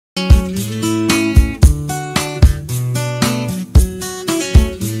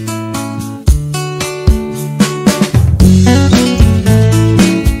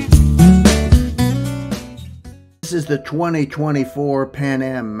This is the 2024 Pan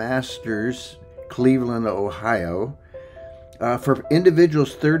Am Masters, Cleveland, Ohio, for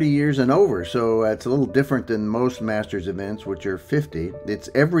individuals 30 years and over. So it's a little different than most Masters events, which are 50. It's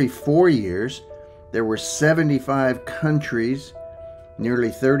every 4 years. There were 75 countries, nearly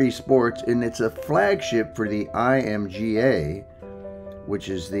 30 sports, and it's a flagship for the IMGA, which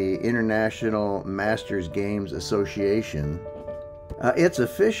is the International Masters Games Association. It's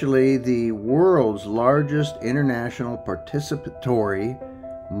officially the world's largest international participatory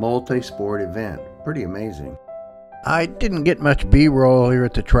multi-sport event. Pretty amazing. I didn't get much B-roll here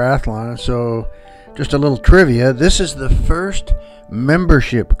at the triathlon, so just a little trivia. This is the first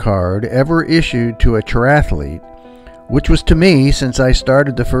membership card ever issued to a triathlete, which was to me since I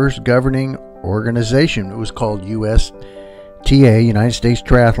started the first governing organization. It was called USTA, United States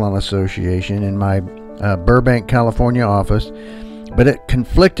Triathlon Association, in my Burbank, California office. But it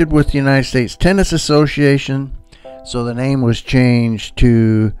conflicted with the United States Tennis Association, so the name was changed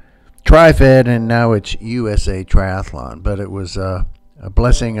to TriFed, and now it's USA Triathlon. But it was a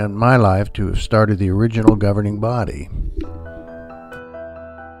blessing in my life to have started the original governing body.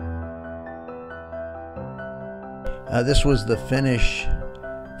 This was the finish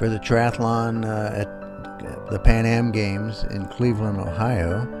for the triathlon at the Pan Am Games in Cleveland,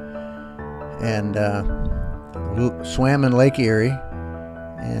 Ohio, and swam in Lake Erie.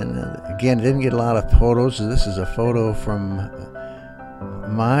 And again, didn't get a lot of photos. So this is a photo from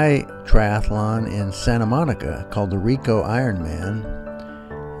my triathlon in Santa Monica called the Rico Ironman,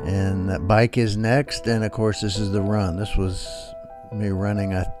 and that bike is next. And of course, this is the run. This was me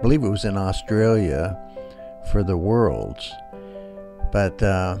running, I believe it was in Australia for the Worlds. But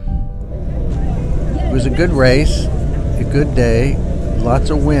it was a good race, a good day, lots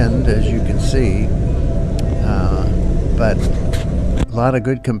of wind, as you can see, but a lot of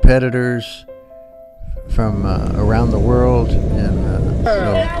good competitors from around the world, and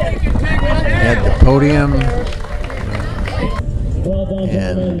had the podium,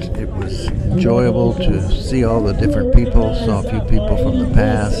 and it was enjoyable to see all the different people. Saw a few people from the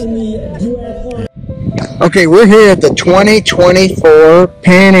past. Okay, we're here at the 2024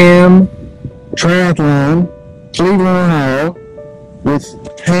 Pan Am Triathlon, Cleveland, Ohio, with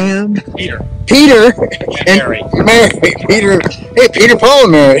Pam, Peter, and Mary. Peter, hey, Peter, Paul,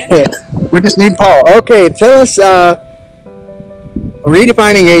 and Mary. We just need Paul. Okay, tell us,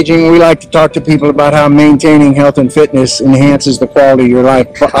 redefining aging. We like to talk to people about how maintaining health and fitness enhances the quality of your life.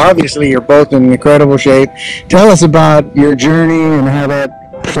 But obviously, you're both in incredible shape. Tell us about your journey and how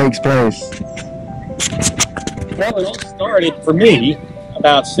that takes place. Well, it all started for me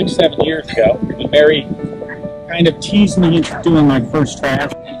about 6-7 years ago. Mary kind of teased me into doing my first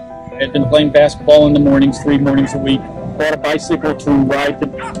triathlon. I had been playing basketball in the mornings, 3 mornings a week. Bought a bicycle to ride to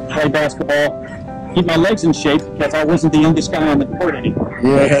play basketball, keep my legs in shape because I wasn't the youngest guy on the court anymore.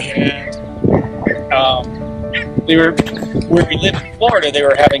 Yeah. And where we live in Florida, they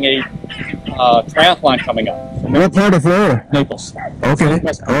were having a triathlon coming up. What part of Florida? Naples. Okay. Oh,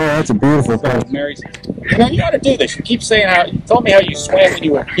 that's a beautiful place. So Mary said, you got to do this. You keep saying how, you told me how you swam when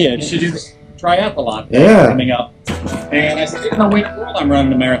you were a kid. You should do this triathlon coming up. And I said, in the world I'm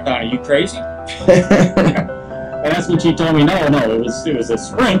running a marathon. Are you crazy? And that's when she told me, no, it was a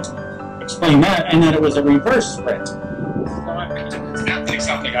sprint. Explain that, and that it was a reverse sprint. So I figured it's not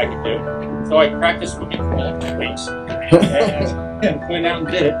something I could do. So I practiced swimming for like 2 weeks. And went out and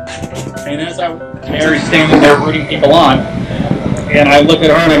did it. And as Mary's standing there rooting people on, and I look at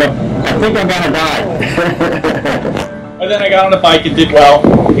her and I go, I think I'm gonna die. But then I got on the bike and did well.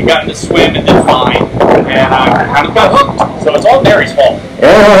 We got into swim and did fine. And I kind of got hooked. So it's all Mary's fault.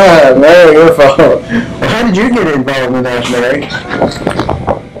 Yeah, Mary, your fault. Well, how did you get involved with that, Mary?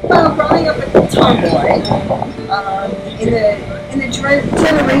 Well, growing up a tomboy, in the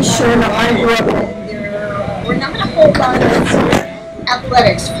generation I grew up in, there were not a whole lot of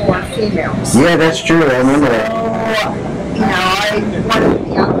athletics for females. Yeah, that's true. I remember that. So, I wanted to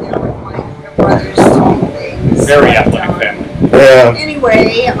be out there with my brothers doing things. Very athletic family. Yeah.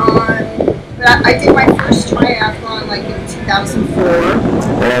 Anyway, I did my first triathlon like in 2004.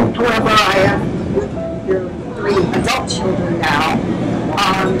 However, I have 3 adult children now.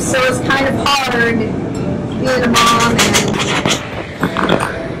 So it's kind of hard being a mom and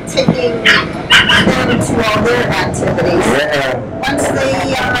taking them to all their activities. Yeah. Once they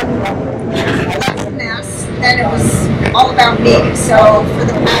left the nest, then it was all about me. So for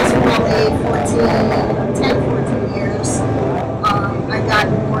the past probably 10, 14 years, I got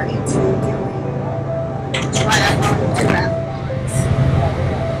more more into doing triathlons.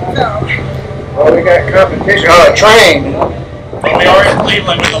 So, well, we got competition on a train. We are in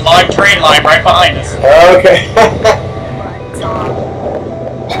Cleveland with a live train line right behind us. Okay.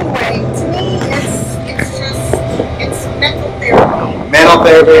 anyway, to me, it's mental therapy. Mental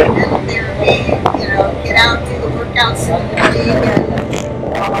therapy. Mental therapy. You know, get out, do the workouts in the morning,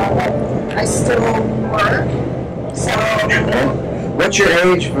 and I still work. So. What's your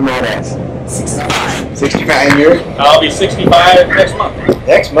age for my ass? 65. 65, and you're? I'll be 65 next month.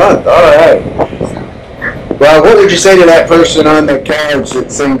 Next month, all right. Well, what would you say to that person on the couch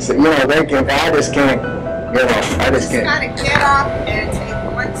that thinks that, you know, they can, I just can't, you know, I just can't. You gotta get up and take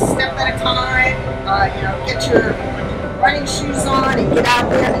one step at a time. You know, get your running shoes on and get out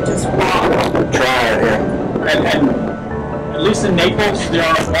there and just walk. Try it, yeah. And at least in Naples, there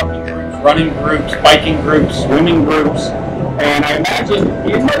are walking groups, running groups, biking groups, swimming groups. And I imagine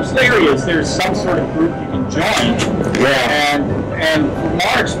in most areas there's some sort of group you can join. Yeah. And from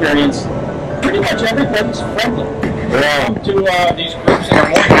our experience, pretty much everybody's friendly. Yeah. You come to these groups and are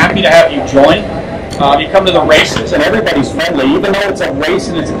more than happy to have you join. You come to the races and everybody's friendly, even though it's a race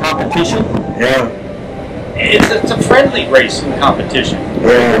and it's a competition. Yeah. It's a friendly race and competition.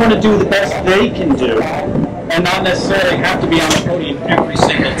 Yeah. They want to do the best they can do, and not necessarily have to be on the podium every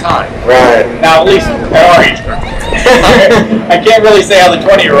single time. Right. Now, at least at our age group. I can't really say how the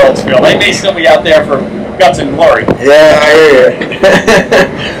 20-year-olds feel. They may still be out there for guts and glory. Yeah, I hear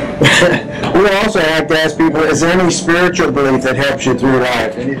you. We also have to ask people, is there any spiritual belief that helps you through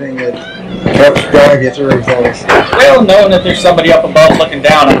life? Anything that helps guide you through things? Well, knowing that there's somebody up above looking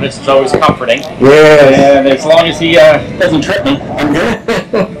down on this is always comforting. Yeah. And as long as he doesn't trip me, I'm good.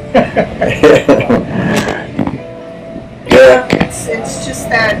 Yeah. It's just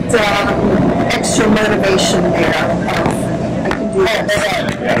that extra motivation there. I can do this.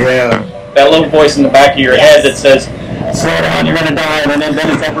 Yeah. That little voice in the back of your head that says, slow down, you're going to die, and then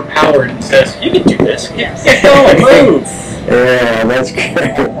it's overpowered and says, you can do this. Get going, move. Yeah, that's great.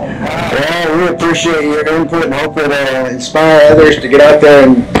 Well, we appreciate your input and hope it inspire others to get out there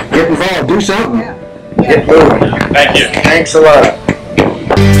and get involved. Do something. Yeah. Get moving. Thank you. Thanks a lot.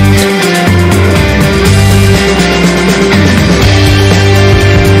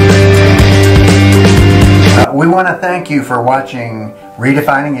 We want to thank you for watching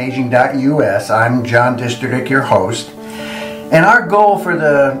RedefiningAging.us. I'm John Disterdick, your host. And our goal for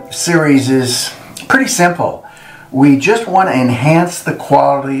the series is pretty simple. We just want to enhance the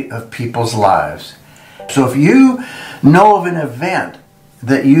quality of people's lives. So if you know of an event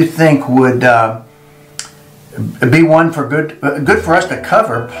that you think would be one for good for us to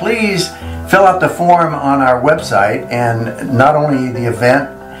cover, please fill out the form on our website, and not only the event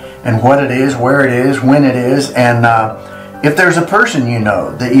and what it is, where it is, when it is, and if there's a person you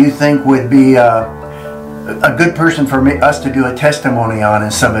know that you think would be a good person for us to do a testimony on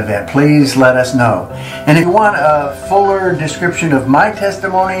in some event, please let us know. And if you want a fuller description of my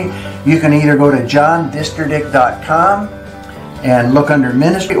testimony, you can either go to johndisterdick.com and look under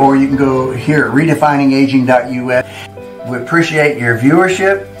ministry, or you can go here at redefiningaging.us. We appreciate your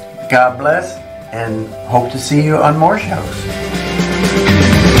viewership. God bless, and hope to see you on more shows.